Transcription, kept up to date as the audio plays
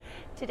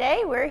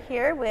Today we're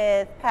here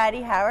with Patty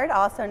Howard,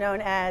 also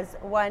known as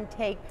One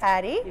Take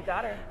Patty. You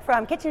got her.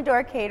 From Kitchen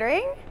Door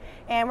Catering.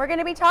 And we're going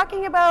to be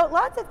talking about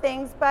lots of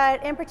things,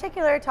 but in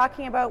particular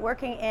talking about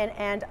working in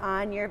and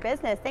on your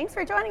business. Thanks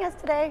for joining us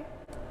today.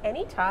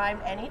 Anytime.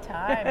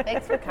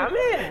 Thanks for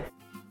coming.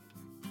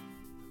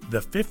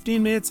 The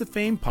 15 Minutes of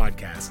Fame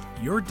podcast,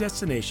 your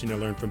destination to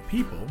learn from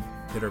people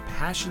that are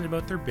passionate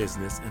about their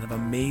business and have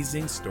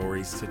amazing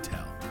stories to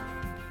tell.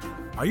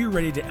 Are you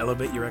ready to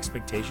elevate your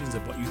expectations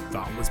of what you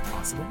thought was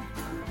possible?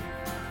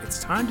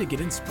 It's time to get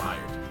inspired.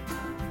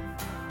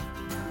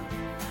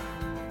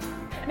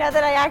 Now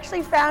that I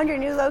actually found your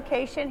new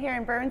location here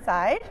in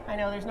Burnside. I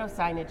know there's no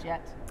signage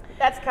yet.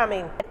 That's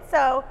coming.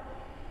 So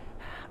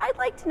I'd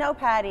like to know,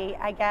 Patty,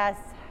 I guess,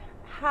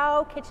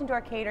 how Kitchen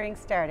Door Catering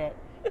started.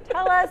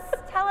 Tell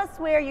us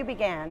where you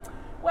began.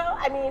 Well,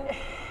 I mean,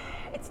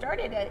 it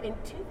started in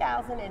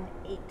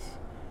 2008.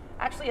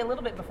 Actually, a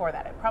little bit before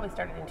that. It probably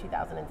started in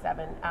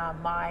 2007.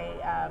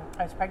 I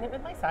was pregnant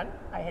with my son.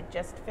 I had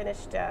just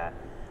finished, I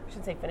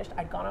shouldn't say finished,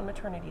 I'd gone on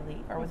maternity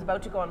leave, or was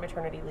about to go on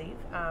maternity leave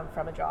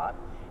from a job.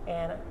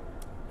 And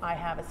I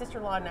have a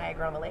sister-in-law in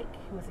Niagara-on-the-Lake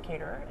who was a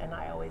caterer, and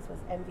I always was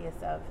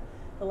envious of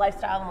the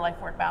lifestyle and the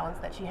life-work balance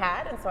that she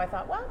had. And so I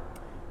thought, well,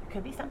 there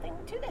could be something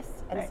to this.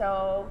 And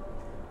so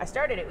I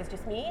started. It was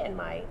just me and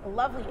my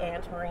lovely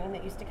aunt, Maureen,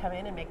 that used to come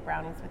in and make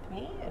brownies with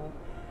me and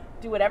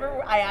do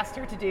whatever I asked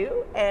her to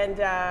do. And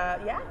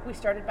we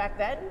started back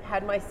then,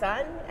 had my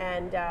son,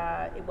 and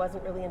it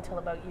wasn't really until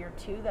about year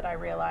 2 that I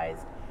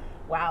realized,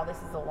 wow, this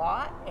is a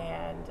lot,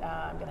 and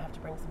I'm gonna have to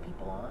bring some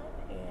people on,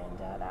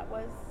 and that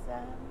was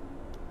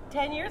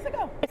 10 years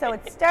ago. So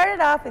it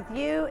started off with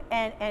you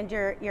and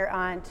your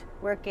aunt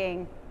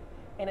working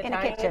in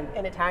a kitchen.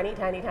 In a tiny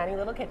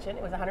little kitchen.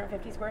 It was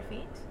 150 square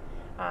feet.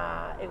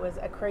 It was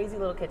a crazy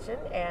little kitchen,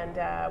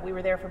 and we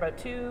were there for about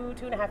two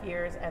and a half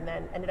years, and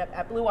then ended up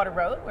at Blue Water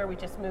Road, where we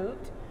just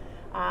moved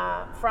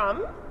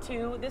from,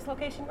 to this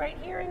location right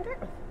here in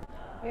Dartmouth.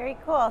 Very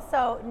cool.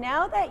 So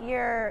now that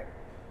you're,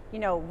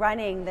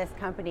 running this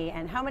company,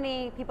 and how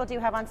many people do you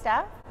have on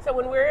staff? So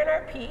when we're in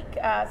our peak,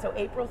 so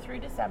April through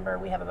December,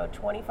 we have about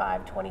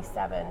 25,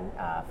 27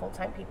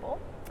 full-time people.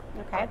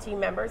 Okay. Team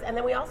members, and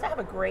then we also have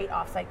a great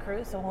offsite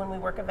crew. So when we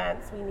work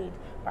events, we need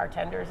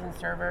bartenders and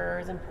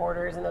servers and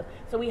porters and those.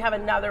 So we have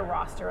another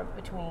roster of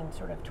between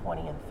sort of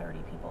 20 and 30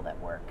 people that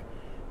work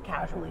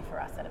casually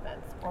for us at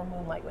events or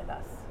moonlight with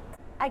us.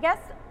 I guess,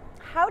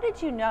 how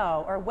did you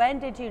know, or when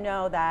did you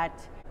know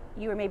that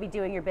you were maybe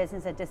doing your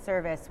business a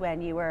disservice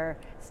when you were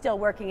still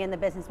working in the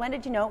business? When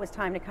did you know it was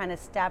time to kind of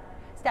step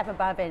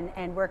above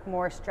and work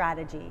more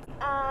strategy?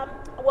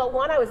 Well,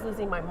 one, I was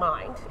losing my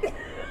mind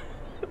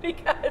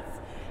because.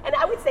 And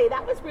I would say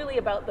that was really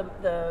about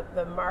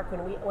the mark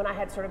when I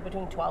had sort of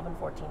between 12 and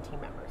 14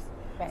 team members.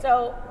 Right.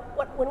 So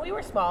when we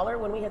were smaller,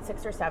 when we had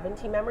 6 or 7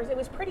 team members, it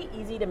was pretty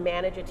easy to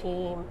manage a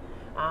team.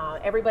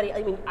 Everybody,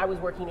 I mean, I was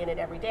working in it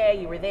every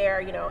day. You were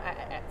there,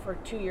 for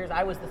 2 years,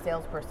 I was the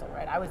salesperson,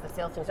 right? I was the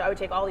sales team. So I would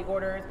take all the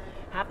orders.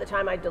 Half the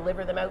time I'd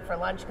deliver them out for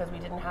lunch because we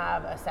didn't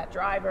have a set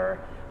driver.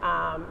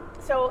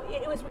 So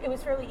it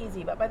was fairly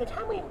easy. But by the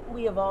time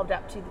we evolved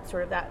up to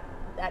sort of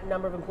that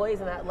number of employees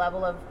and that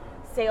level of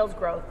sales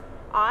growth,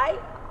 I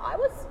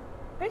was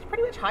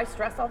pretty much high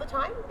stress all the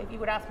time. If you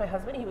would ask my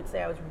husband, he would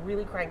say I was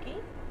really cranky,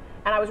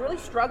 and I was really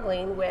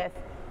struggling with,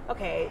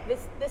 okay,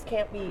 this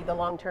can't be the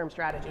long-term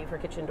strategy for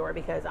Kitchen Door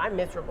because I'm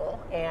miserable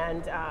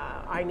and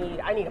I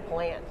need a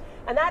plan.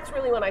 And that's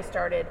really when I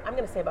started. I'm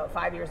going to say about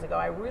 5 years ago.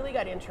 I really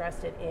got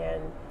interested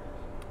in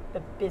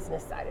the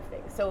business side of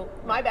things. So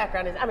my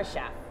background is I'm a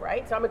chef,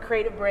 right? So I'm a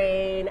creative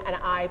brain, and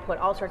I put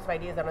all sorts of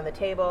ideas out on the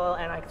table,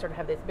 and I sort of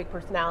have this big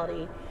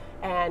personality.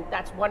 And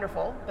that's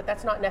wonderful, but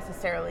that's not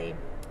necessarily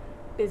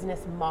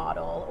business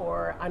model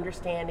or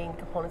understanding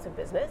components of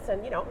business.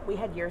 And we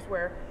had years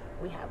where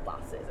we had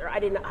losses, or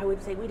I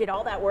would say we did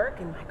all that work,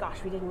 and my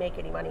gosh, we didn't make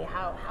any money.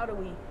 How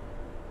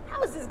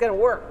is this going to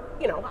work?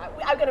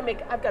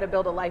 I've got to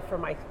build a life for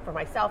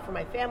myself, for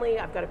my family.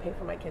 I've got to pay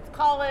for my kids'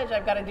 college.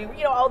 I've got to do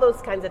all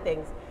those kinds of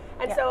things.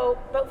 And so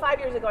about 5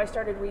 years ago, I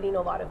started reading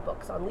a lot of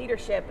books on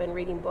leadership and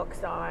reading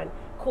books on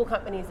cool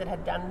companies that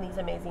had done these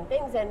amazing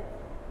things. And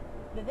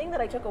the thing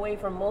that I took away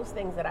from most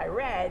things that I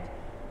read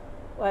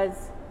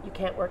was you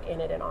can't work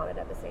in it and on it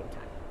at the same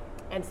time.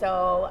 And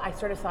so I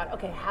sort of thought,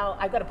 okay,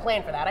 I've got a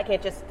plan for that. I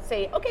can't just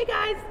say, okay,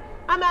 guys,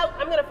 I'm out.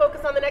 I'm going to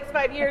focus on the next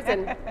 5 years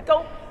and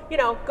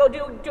go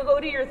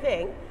do your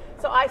thing.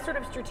 So I sort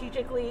of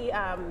strategically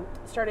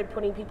started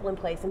putting people in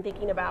place and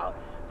thinking about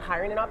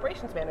hiring an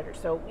operations manager.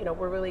 So,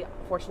 we're really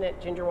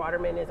fortunate. Ginger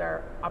Waterman is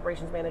our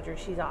operations manager.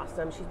 She's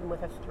awesome. She's been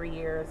with us 3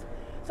 years.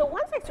 So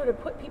once I sort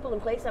of put people in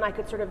place and I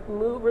could sort of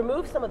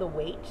remove some of the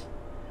weight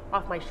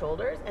off my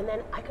shoulders, and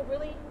then I could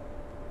really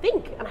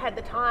think and I had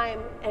the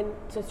time and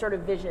to sort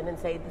of vision and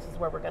say, this is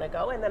where we're going to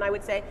go. And then I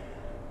would say,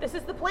 this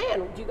is the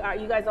plan. Are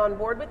you guys on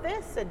board with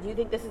this? And do you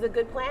think this is a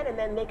good plan? And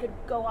then they could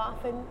go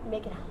off and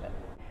make it happen.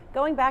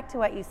 Going back to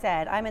what you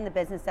said, I'm in the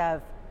business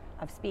of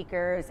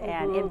speakers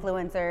and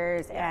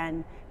influencers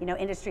and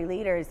industry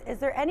leaders. Is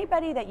there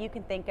anybody that you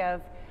can think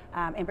of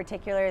in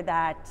particular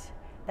that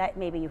that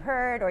maybe you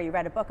heard or you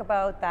read a book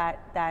about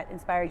that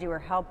inspired you or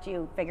helped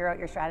you figure out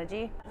your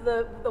strategy?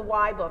 The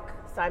Why book,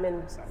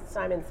 Simon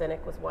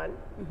Sinek was one.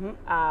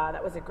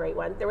 That was a great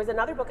one. There was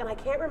another book, and I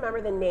can't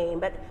remember the name,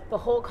 but the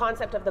whole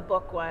concept of the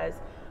book was,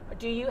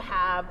 do you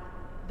have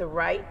the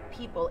right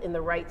people in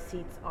the right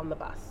seats on the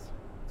bus?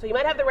 So you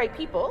might have the right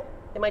people,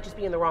 they might just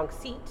be in the wrong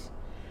seat,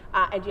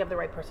 and do you have the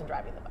right person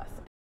driving the bus?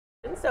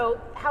 And so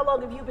how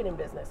long have you been in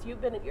business?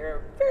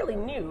 You're fairly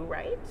new,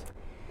 right?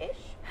 Ish?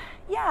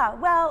 Yeah,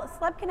 well,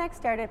 Celeb Connect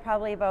started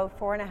probably about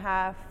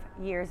 4.5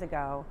 years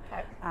ago.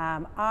 Okay.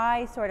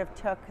 I sort of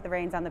took the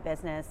reins on the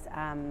business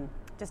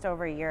just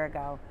over a year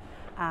ago.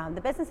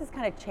 The business has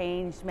kind of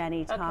changed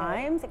many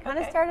times. It kind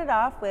of started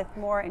off with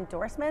more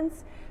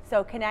endorsements,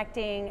 so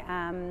connecting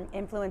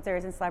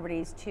influencers and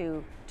celebrities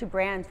to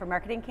brands for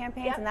marketing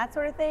campaigns and that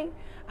sort of thing.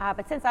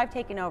 But since I've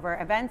taken over,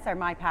 events are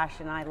my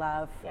passion. I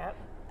love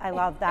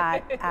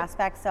that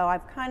aspect.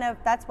 So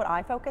that's what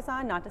I focus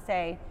on, not to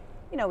say,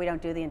 we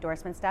don't do the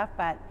endorsement stuff,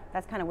 but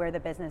that's kind of where the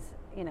business,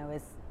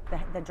 is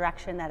the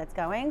direction that it's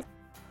going.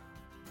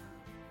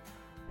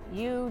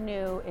 You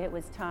knew it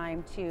was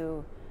time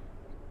to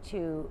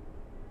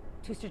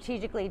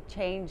strategically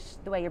change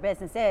the way your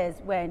business is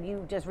when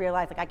you just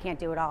realized, I can't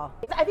do it all.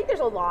 I think there's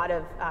a lot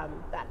of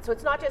that. So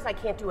it's not just I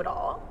can't do it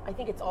all. I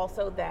think it's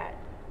also that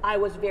I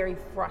was very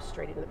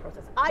frustrated in the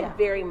process. I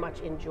very much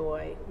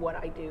enjoy what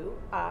I do.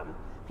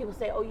 People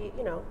say,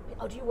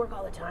 do you work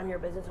all the time in your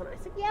business? And I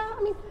said, yeah,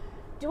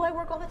 do I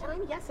work all the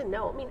time? Yes and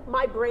no.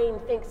 My brain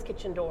thinks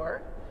kitchen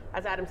door.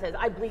 As Adam says,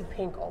 I bleed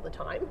pink all the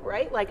time,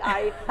 right?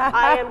 I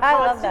am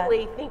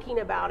constantly thinking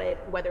about it,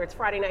 whether it's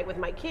Friday night with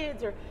my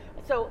kids or,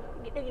 so,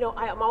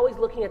 I'm always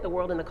looking at the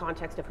world in the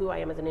context of who I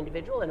am as an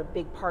individual, and a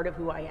big part of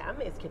who I am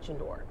is kitchen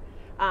door.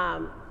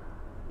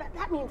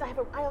 That means I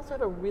also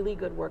have a really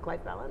good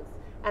work-life balance,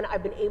 and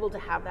I've been able to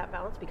have that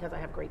balance because I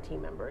have great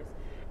team members.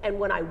 And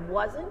when I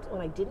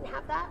didn't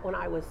have that, when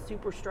I was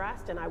super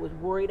stressed and I was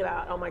worried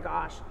about, oh my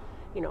gosh,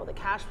 the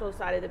cash flow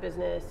side of the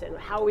business and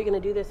how are we going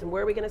to do this and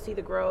where are we going to see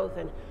the growth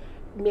and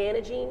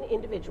managing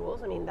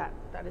individuals,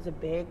 that is a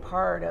big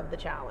part of the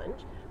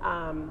challenge.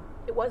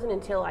 It wasn't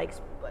until I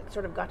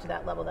sort of got to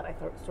that level that I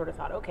sort of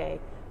thought, okay,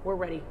 we're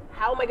ready.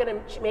 How am I going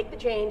to make the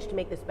change to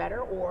make this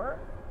better, or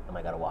am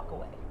I going to walk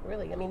away?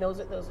 Really, that's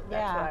what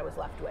I was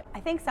left with. I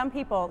think some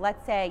people,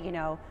 let's say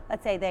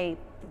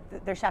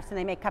they're chefs and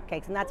they make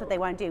cupcakes and that's what they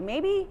want to do.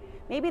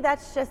 Maybe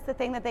that's just the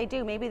thing that they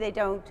do. Maybe they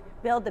don't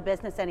build the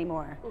business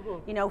anymore.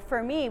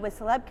 For me with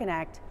Celeb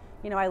Connect,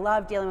 I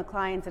love dealing with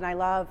clients and I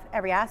love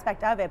every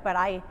aspect of it, but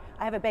I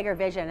have a bigger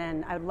vision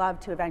and I would love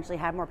to eventually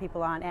have more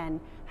people on and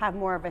have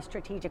more of a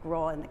strategic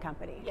role in the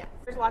company. Yeah,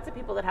 there's lots of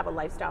people that have a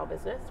lifestyle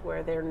business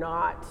where they're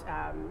not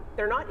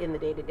in the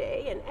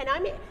day-to-day, and I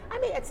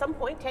may at some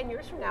point 10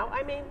 years from now,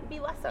 I may be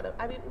less out of,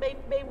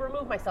 may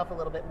remove myself a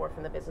little bit more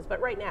from the business,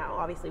 but right now,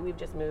 obviously we've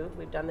just moved,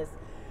 we've done this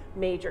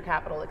major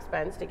capital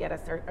expense to get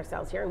us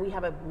ourselves here, and we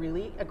have a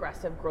really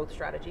aggressive growth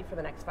strategy for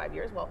the next 5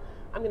 years. Well,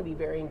 I'm going to be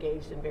very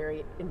engaged and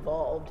very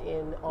involved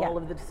in all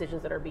of the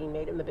decisions that are being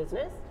made in the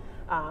business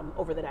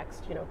over the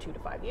next 2 to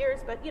 5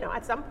 years. But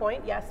at some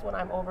point, yes, when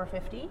I'm over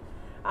 50,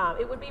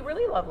 it would be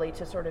really lovely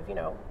to sort of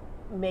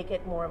make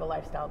it more of a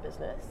lifestyle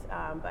business.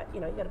 But you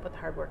got to put the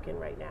hard work in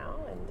right now,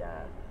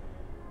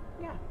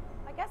 and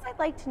I guess I'd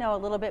like to know a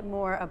little bit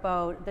more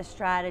about the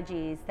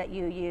strategies that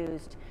you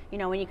used,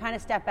 when you kind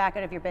of step back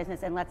out of your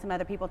business and let some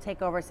other people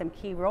take over some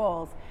key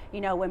roles,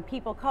 when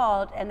people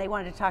called and they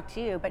wanted to talk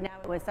to you, but now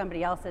it was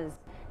somebody else's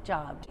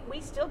job.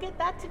 We still get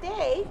that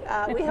today.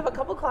 We have a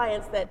couple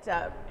clients that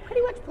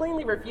pretty much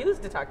plainly refuse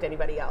to talk to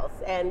anybody else,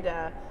 and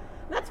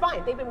that's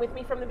fine. They've been with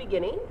me from the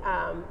beginning,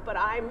 but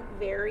I'm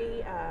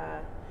very...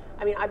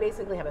 I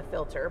basically have a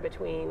filter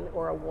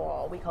or a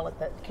wall. We call it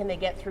can they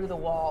get through the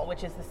wall,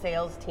 which is the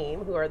sales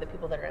team, who are the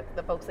people that are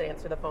the folks that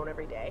answer the phone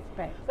every day.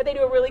 Right. But they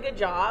do a really good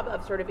job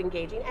of sort of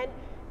engaging. And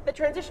the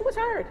transition was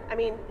hard.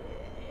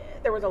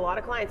 There was a lot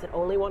of clients that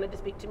only wanted to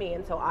speak to me,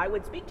 and so I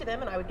would speak to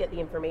them and I would get the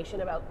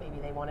information about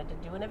maybe they wanted to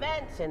do an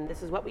event, and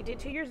this is what we did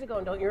 2 years ago,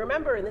 and don't you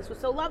remember? And this was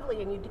so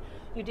lovely, and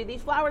you did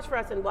these flowers for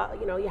us, and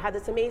you had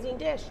this amazing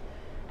dish.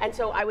 And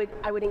so I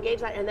would engage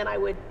that, and then I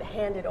would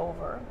hand it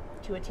over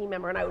to a team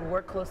member, and I would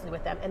work closely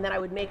with them, and then I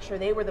would make sure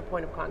they were the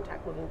point of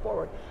contact moving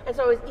forward. And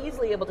so I was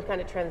easily able to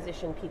kind of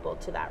transition people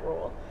to that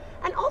role.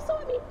 And also,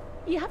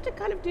 you have to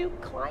kind of do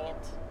client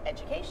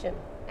education.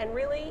 And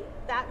really,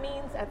 that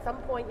means at some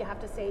point you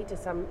have to say to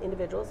some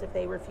individuals, if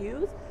they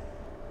refuse,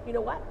 you know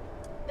what?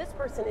 This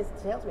person is the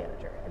sales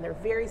manager, and they're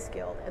very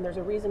skilled, and there's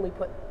a reason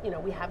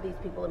we have these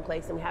people in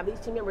place, and we have these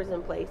team members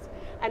in place.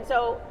 And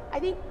so I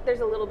think there's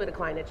a little bit of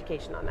client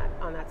education on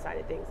that side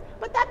of things.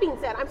 But that being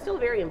said, I'm still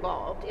very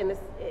involved in this.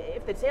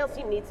 If the sales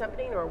team needs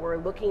something, or we're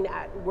looking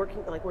at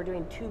working, like we're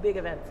doing 2 big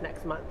events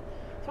next month,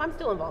 so I'm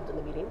still involved in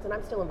the meetings, and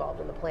I'm still involved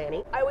in the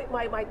planning.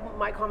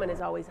 My comment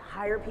is always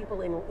hire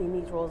people in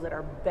these roles that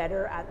are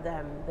better at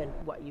them than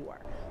what you are,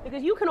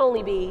 because you can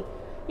only be,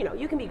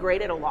 you can be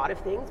great at a lot of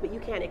things, but you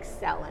can't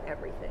excel at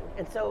everything.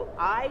 And so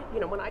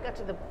when I got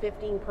to the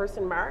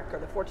 15-person mark, or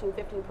the 14,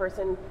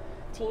 15-person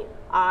team,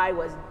 I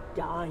was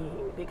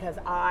dying because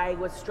I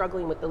was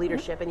struggling with the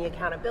leadership and the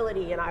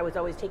accountability, and I was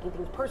always taking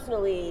things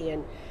personally,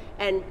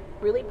 and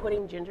really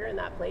putting Ginger in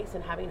that place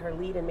and having her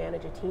lead and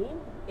manage a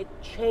team, it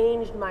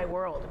changed my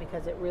world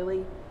because it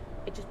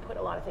just put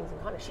a lot of things in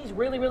context. She's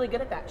really, really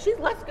good at that. She's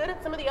less good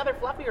at some of the other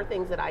fluffier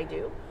things that I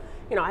do.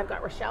 You know, I've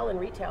got Rochelle in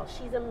retail.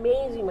 She's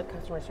amazing with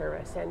customer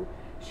service, and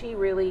she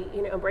really,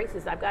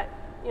 embraces. I've got,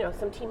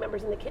 some team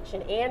members in the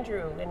kitchen,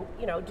 Andrew, and,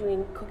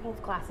 doing cooking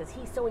classes.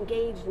 He's so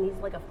engaged, and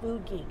he's like a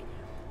food geek.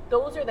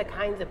 Those are the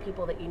kinds of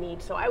people that you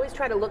need. So I always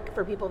try to look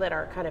for people that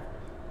are kind of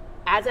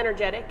as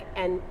energetic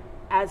and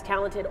as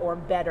talented or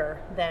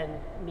better than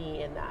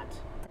me in that.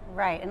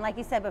 Right, and like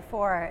you said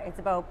before, it's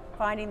about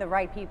finding the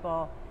right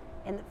people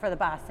for the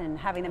bus and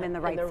having them in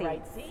the right seats.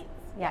 Right seats.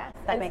 Yeah,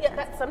 that makes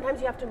sense.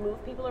 Sometimes you have to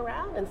move people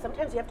around, and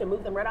sometimes you have to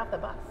move them right off the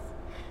bus.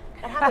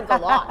 That happens a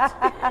lot.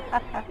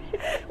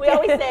 We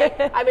always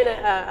say, I'm in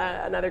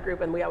another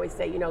group, and we always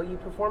say, you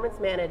performance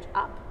manage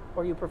up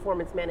or you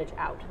performance manage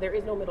out. There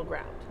is no middle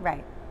ground.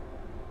 Right.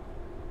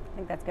 I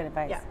think that's good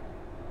advice.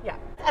 Yeah.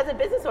 As a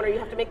business owner, you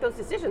have to make those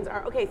decisions.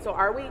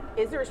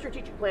 Is there a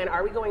strategic plan?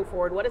 Are we going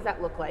forward? What does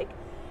that look like?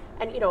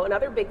 And,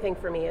 another big thing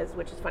for me is,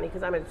 which is funny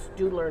because I'm a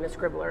doodler and a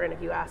scribbler, and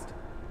if you asked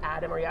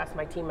Adam or you asked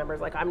my team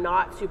members, like, I'm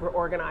not super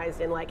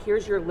organized and like,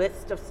 here's your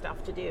list of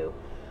stuff to do.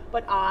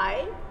 But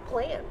I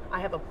plan.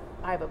 I have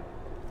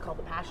it's called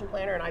the Passion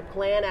Planner, and I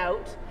plan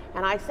out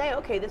and I say,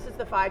 okay, this is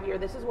the 5-year,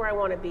 this is where I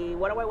want to be.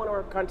 What do I want to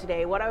work on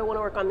today? What do I want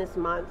to work on this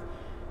month?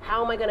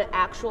 How am I going to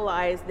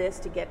actualize this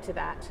to get to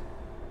that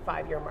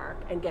 5-year mark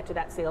and get to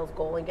that sales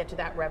goal and get to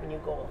that revenue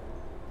goal?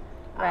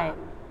 Right.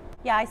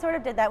 Yeah, I sort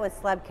of did that with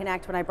Celeb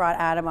Connect when I brought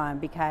Adam on,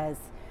 because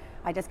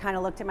I just kind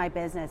of looked at my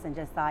business and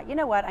just thought, you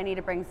know what, I need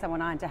to bring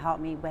someone on to help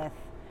me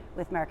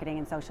with marketing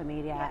and social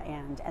media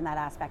and that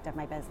aspect of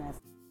my business.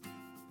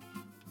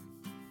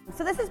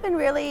 So this has been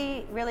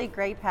really, really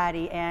great,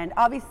 Patty, and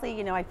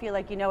obviously, I feel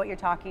like you know what you're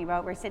talking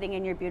about. We're sitting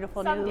in your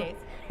beautiful Some days.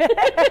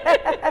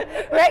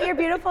 We're at your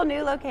beautiful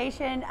new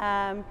location,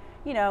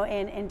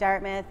 in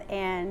Dartmouth,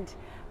 and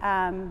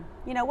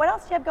what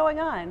else do you have going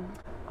on?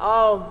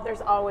 Oh,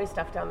 there's always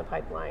stuff down the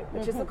pipeline,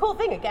 which is the cool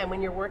thing. Again,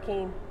 when you're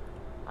working,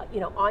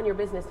 on your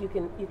business, you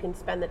can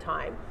spend the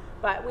time.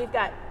 But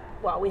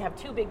we have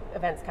 2 big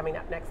events coming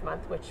up next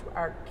month, which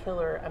are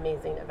killer,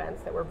 amazing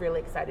events that we're really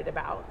excited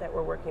about, that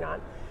we're working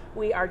on.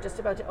 We are just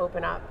about to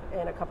open up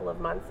in a couple of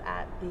months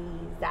at the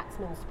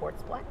Zatzman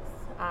Sportsplex.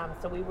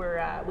 So we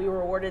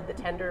were awarded the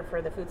tender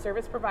for the food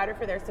service provider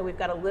for there. So we've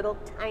got a little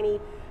tiny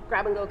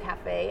grab-and-go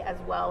cafe, as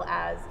well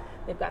as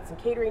they've got some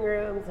catering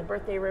rooms and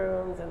birthday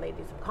rooms, and they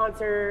do some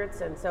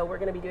concerts. And so we're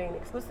going to be doing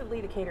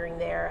exclusively the catering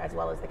there, as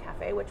well as the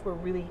cafe, which we're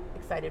really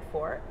excited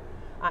for.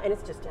 And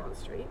it's just down the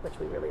street, which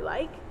we really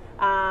like.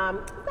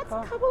 We've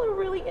got a couple of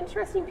really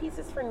interesting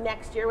pieces for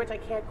next year, which I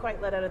can't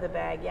quite let out of the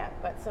bag yet,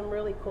 but some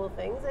really cool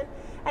things.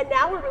 And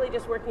now we're really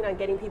just working on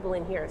getting people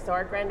in here. So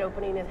our grand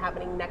opening is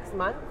happening next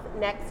month.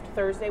 Next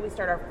Thursday, we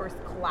start our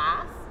first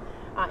class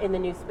in the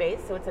new space.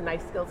 So it's a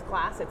knife skills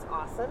class. It's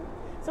awesome.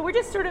 So we're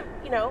just sort of,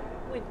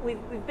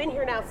 we've been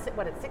here now, it's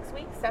 6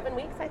 weeks, 7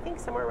 weeks, I think,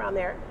 somewhere around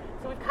there.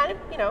 So we've kind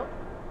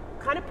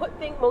of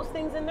put most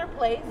things in their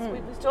place.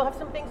 We still have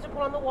some things to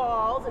put on the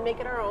walls and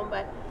make it our own,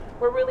 but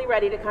we're really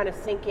ready to kind of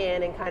sink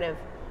in and kind of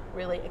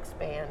really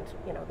expand.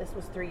 This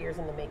was 3 years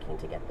in the making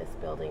to get this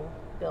building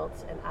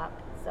built and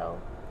up. So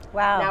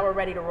now we're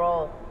ready to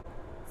roll.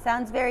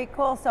 Sounds very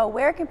cool. So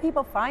where can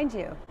people find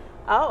you?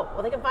 Oh,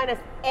 well, they can find us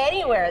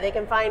anywhere. They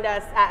can find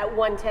us at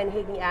 110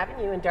 Higney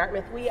Avenue in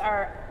Dartmouth. We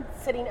are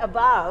sitting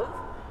above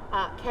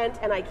Kent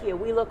and IKEA.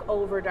 We look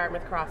over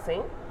Dartmouth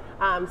Crossing.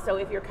 So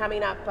if you're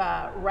coming up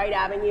Wright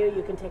Avenue,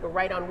 you can take a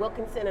right on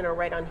Wilkinson and a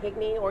right on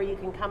Higney, or you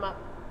can come up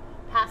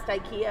past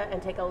IKEA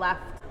and take a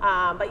left.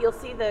 But you'll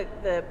see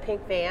the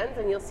pink vans,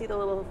 and you'll see the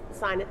little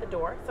sign at the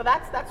door. So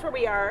that's where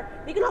we are.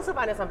 You can also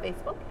find us on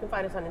Facebook. You can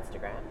find us on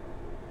Instagram.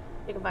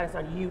 You can find us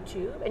on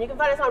YouTube. And you can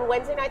find us on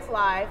Wednesday nights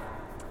live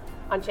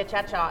on Chit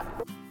Chat Shot.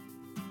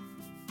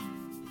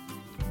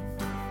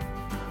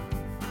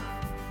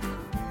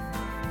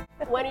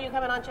 When are you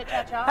coming on Chit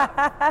Chat Shop?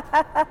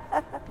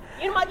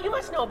 You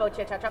must know about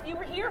Chit Chat Shop. You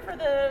were here for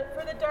the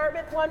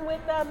Dartmouth one with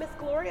Miss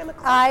Gloria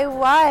McClure. I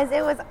was.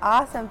 It was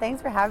awesome.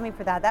 Thanks for having me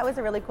for that. That was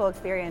a really cool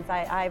experience.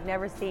 I've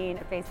never seen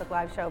a Facebook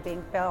Live show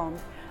being filmed,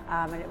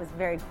 and it was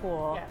very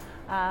cool.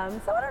 Yeah.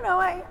 So I don't know.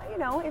 I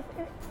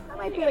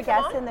might be a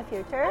guest in the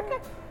future. Okay.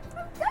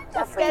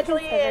 Definitely Schedule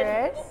consider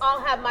in. it.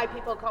 I'll have my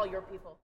people call your people.